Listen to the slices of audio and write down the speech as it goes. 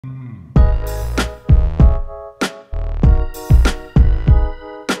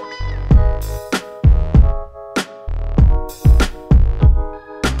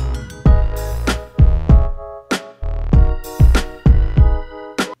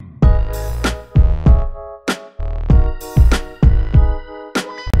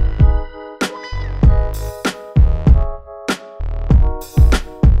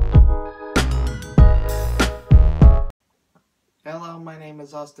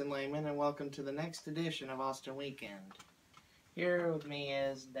Austin Lehman, and welcome to the next edition of Austin Weekend. Here with me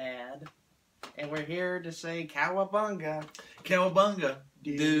is Dad, and we're here to say Cowabunga. Cowabunga,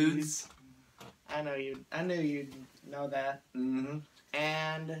 dudes. I knew you'd know that. Mm-hmm.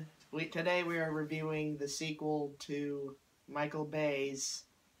 And today we are reviewing the sequel to Michael Bay's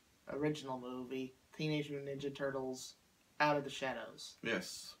original movie, Teenage Mutant Ninja Turtles: Out of the Shadows.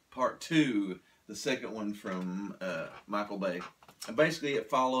 Yes, part 2, the second one from Michael Bay. And basically it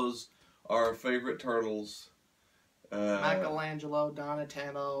follows our favorite turtles. Michelangelo,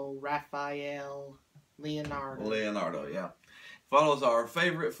 Donatello, Raphael, Leonardo. Leonardo, yeah. Follows our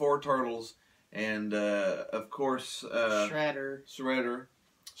favorite 4 turtles, and of course Shredder.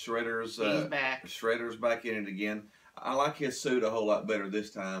 Shredder's He's back. Shredder's back in it again. I like his suit a whole lot better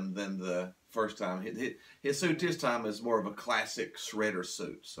this time than the first time. His suit this time is more of a classic Shredder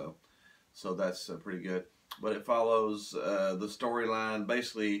suit, so that's pretty good. But it follows the storyline,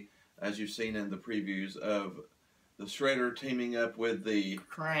 basically, as you've seen in the previews, of the Shredder teaming up with the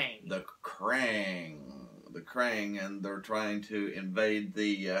Krang, and they're trying to invade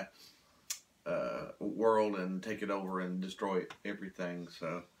the world and take it over and destroy everything.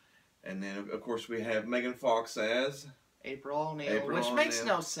 So, and then of course we have Megan Fox as April O'Neil, which makes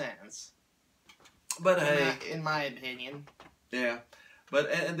no sense. But hey, in my opinion, yeah. But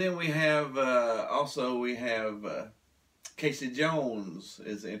and then we have Casey Jones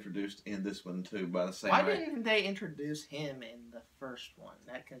is introduced in this one too by the same. Why didn't they introduce him in the first one?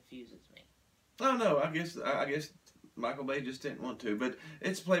 That confuses me. Oh no, I guess Michael Bay just didn't want to. But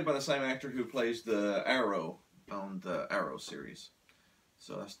it's played by the same actor who plays the Arrow on the Arrow series.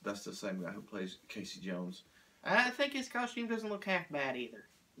 So that's the same guy who plays Casey Jones. I think his costume doesn't look half bad either.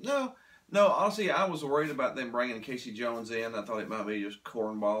 No, honestly, I was worried about them bringing Casey Jones in. I thought it might be just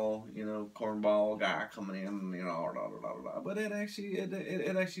cornball guy coming in, But it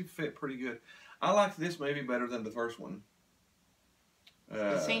actually fit pretty good. I liked this movie better than the first one.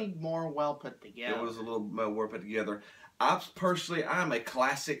 It seemed more well put together. It was a little more well put together. I'm a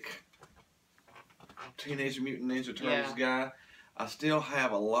classic Teenage Mutant Ninja Turtles guy. I still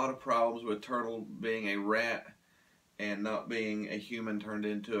have a lot of problems with Turtle being a rat and not being a human turned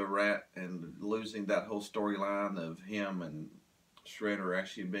into a rat, and losing that whole storyline of him and Shredder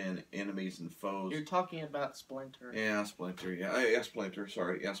actually being enemies and foes. You're talking about Splinter. Yeah, Splinter. Yeah, Splinter.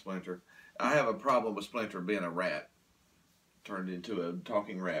 Sorry, yeah, Splinter. I have a problem with Splinter being a rat turned into a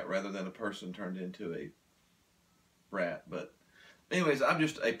talking rat rather than a person turned into a rat. But anyways, I'm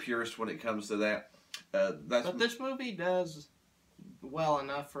just a purist when it comes to that. But this movie does well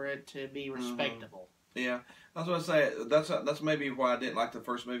enough for it to be respectable. Yeah, that's what I say. That's maybe why I didn't like the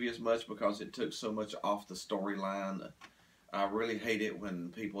first movie as much, because it took so much off the storyline. I really hate it when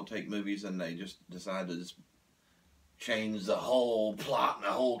people take movies and they just decide to just change the whole plot and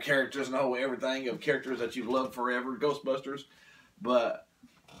the whole characters and the whole everything of characters that you've loved forever, Ghostbusters. But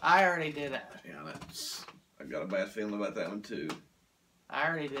I already did that. Yeah, I got a bad feeling about that one too. I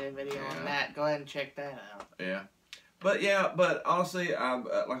already did a video on that. Go ahead and check that out. Yeah, but honestly, like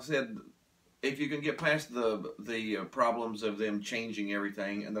I said, if you can get past the problems of them changing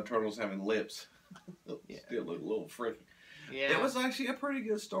everything and the turtles having lips, still look a little freaky. Yeah, it was actually a pretty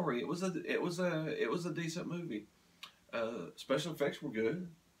good story. It was a decent movie. Special effects were good.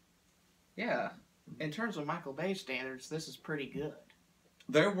 Yeah, in terms of Michael Bay standards, this is pretty good.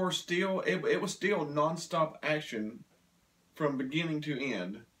 There were still it was still nonstop action from beginning to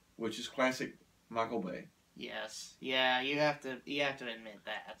end, which is classic Michael Bay. Yes, yeah, you have to admit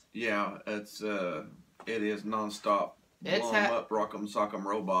that. Yeah, it is nonstop. Blow 'em up, rock 'em, sock 'em,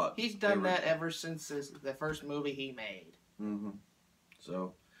 robot. He's done that ever since the first movie he made. Mm-hmm.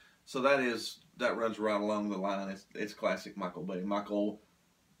 So that runs right along the line. It's classic Michael Bay. Michael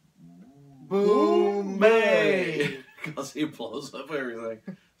Boom Bay, because he blows up everything.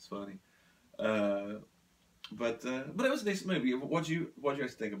 It's funny. But it was a decent movie. What'd you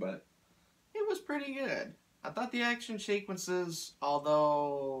guys think about it? It was pretty good. I thought the action sequences,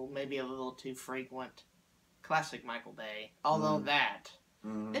 although maybe a little too frequent, classic Michael Bay. Although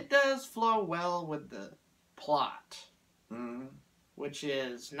it does flow well with the plot, which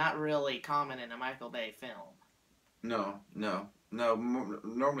is not really common in a Michael Bay film. No.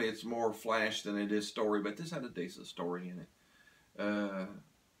 Normally it's more flash than it is story, but this had a decent story in it.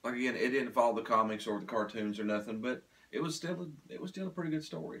 Like again, it didn't follow the comics or the cartoons or nothing, but it was still a pretty good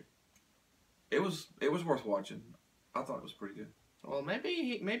story. It was worth watching. I thought it was pretty good. Well,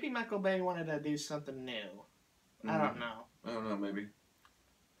 maybe Michael Bay wanted to do something new. I don't know. I don't know. Maybe.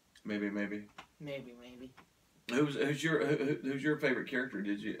 Who's your favorite character?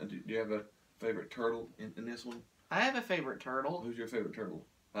 Do you have a favorite turtle in this one? I have a favorite turtle. Who's your favorite turtle?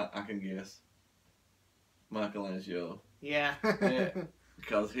 I can guess. Michelangelo. Yeah. Yeah,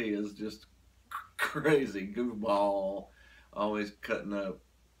 because he is just crazy goofball, always cutting up.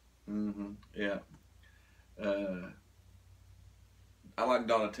 Yeah. I like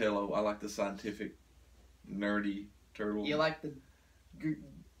Donatello. I like the scientific, nerdy turtle. You like the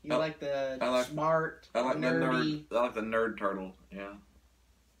smart, I like nerdy. I like the nerd turtle. Yeah,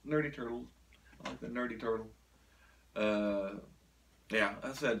 nerdy turtle. I like the nerdy turtle. Yeah,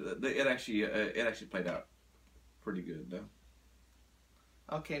 I said it actually played out pretty good though.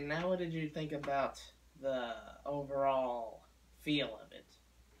 Okay, now what did you think about the overall feel of it?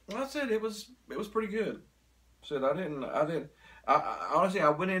 Well, I said it was pretty good. Said I honestly I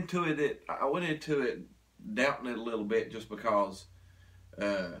went into it doubting it a little bit just because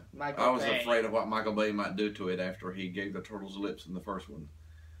I was afraid of what Michael Bay might do to it after he gave the turtles lips in the first one.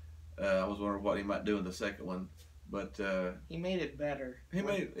 I was wondering what he might do in the second one, but he made it better.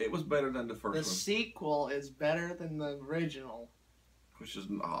 It was better than the first one. The sequel is better than the original, which is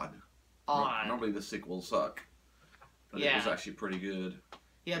odd. Normally the sequels suck, but it was actually pretty good.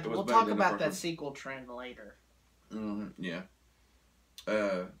 Yeah, but we'll talk about that sequel trend later. Yeah.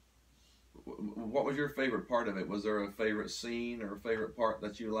 What was your favorite part of it? Was there a favorite scene or a favorite part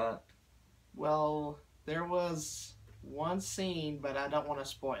that you liked? Well, there was one scene, but I don't want to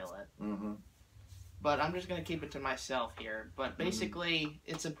spoil it. But I'm just going to keep it to myself here. But basically,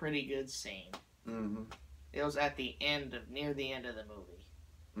 it's a pretty good scene. It was at the end near the end of the movie.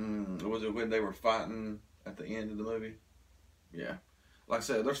 Was it when they were fighting at the end of the movie? Yeah. Like I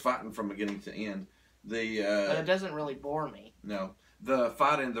said, there's fighting from beginning to end. But it doesn't really bore me. No. The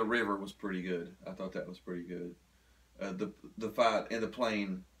fight in the river was pretty good. I thought that was pretty good. The fight in the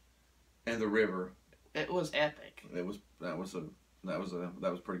plane and the river. It was epic. That was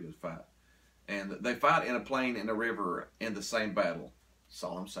a pretty good fight. And they fight in a plane and a river in the same battle. That's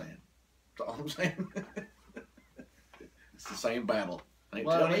all I'm saying. That's all I'm saying. It's the same battle. Ain't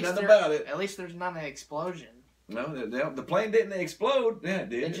telling me nothing about it. At least there's not an explosion. No, the plane didn't explode. Yeah, it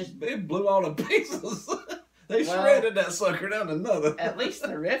did. It blew all to pieces. They shredded that sucker down to nothing. At least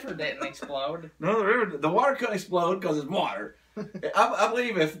the river didn't explode. No, the water couldn't explode because it's water. I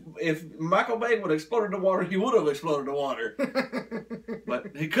believe if Michael Bay would have exploded the water, he would have exploded the water.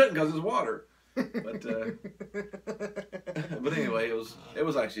 But he couldn't because it's water. But anyway, it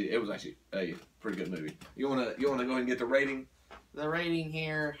was actually a pretty good movie. You wanna go ahead and get the rating? The rating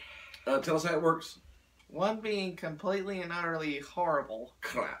here. Tell us how it works. 1 being completely and utterly horrible.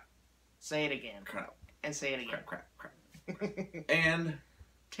 Crap. Say it again. Crap. And say it again. Crap. And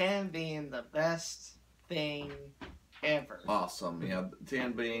 10 being the best thing ever. Awesome. Yeah,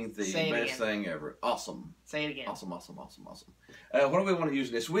 10 being the best thing ever. Awesome. Say it again. Awesome. What do we want to use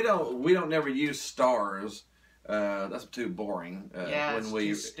in this? We don't never use stars. That's too boring. It's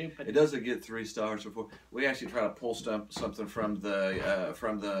too stupid. It doesn't get 3 stars or 4. We actually try to pull something from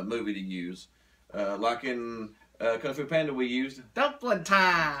the movie to use. Like in Kung Fu Panda, we used dumpling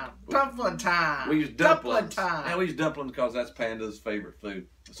time. We used dumplings. And we used dumplings because that's Panda's favorite food.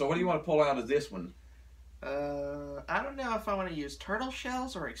 So what do you want to pull out of this one? I don't know if I want to use turtle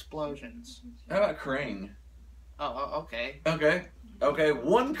shells or explosions. How about Krang? Oh, okay. Okay.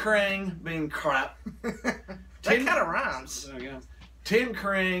 1 Krang being crap. That kind of rhymes. There we go. 10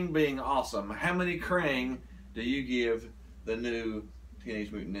 Krang being awesome. How many Krang do you give the new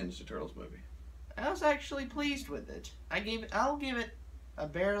Teenage Mutant Ninja Turtles movie? I was actually pleased with it. I'll give it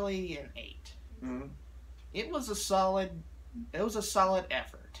barely an 8. It was a solid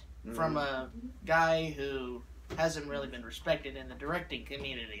effort from a guy who hasn't really been respected in the directing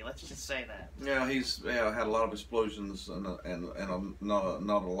community. Let's just say that. Yeah, he's had a lot of explosions and not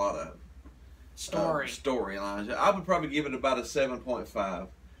a lot of storylines. I would probably give it about a 7.5.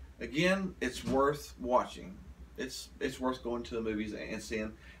 Again, it's worth watching. It's worth going to the movies and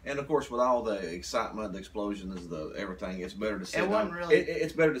seeing. And of course, with all the excitement, the explosions, the everything, it's better to see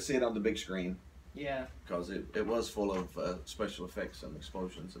it's better to see it on the big screen. Yeah. Because it was full of special effects and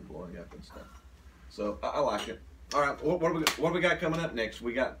explosions and blowing up and stuff. So I like it. All right, what do we got coming up next?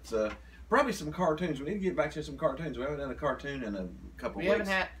 We got probably some cartoons. We need to get back to some cartoons. We haven't done a cartoon in a couple weeks.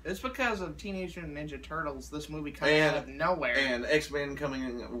 It's because of Teenage Mutant Ninja Turtles. This movie came out of nowhere. And X-Men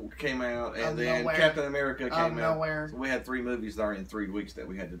came out, and then Captain America came out. Nowhere. So we had 3 movies there in 3 weeks that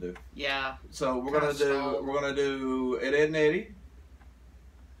we had to do. Yeah. So we're gonna do Ed, Edd and Eddie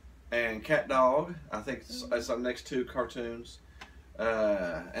and Cat Dog. I think it's our next 2 cartoons.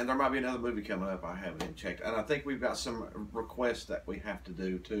 And there might be another movie coming up. I haven't even checked. And I think we've got some requests that we have to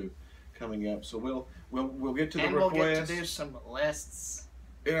do too coming up. So we'll get to the requests. And we'll get to do some lists.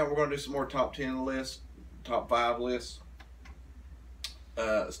 Yeah, we're going to do some more top 10 lists. top 5 lists,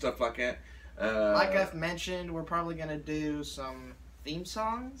 stuff like that. Like I've mentioned, we're probably gonna do some theme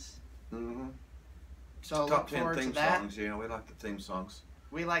songs. Mm-hmm. So top look 10 forward theme to that. songs. Yeah, we like the theme songs.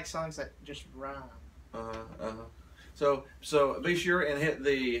 We like songs that just rhyme. So be sure and hit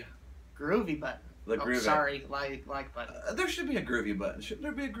the groovy button. The groovy. Sorry, like button. There should be a groovy button. Shouldn't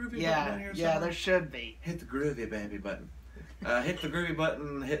there be a groovy button down here? Yeah, there should be. Hit the groovy baby button. Hit the groovy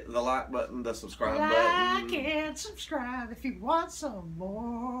button. Hit the like button. The subscribe like button. Like and subscribe if you want some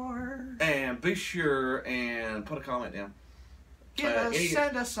more. And be sure and put a comment down.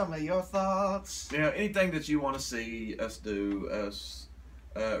 Send us some of your thoughts. You know, anything that you want to see us do,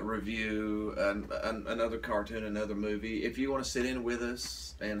 review another cartoon, another movie. If you want to sit in with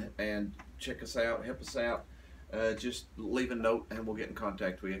us and check us out, help us out, just leave a note and we'll get in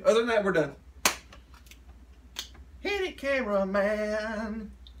contact with you. Other than that, we're done. Hit it,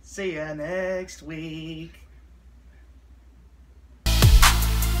 cameraman. See ya next week.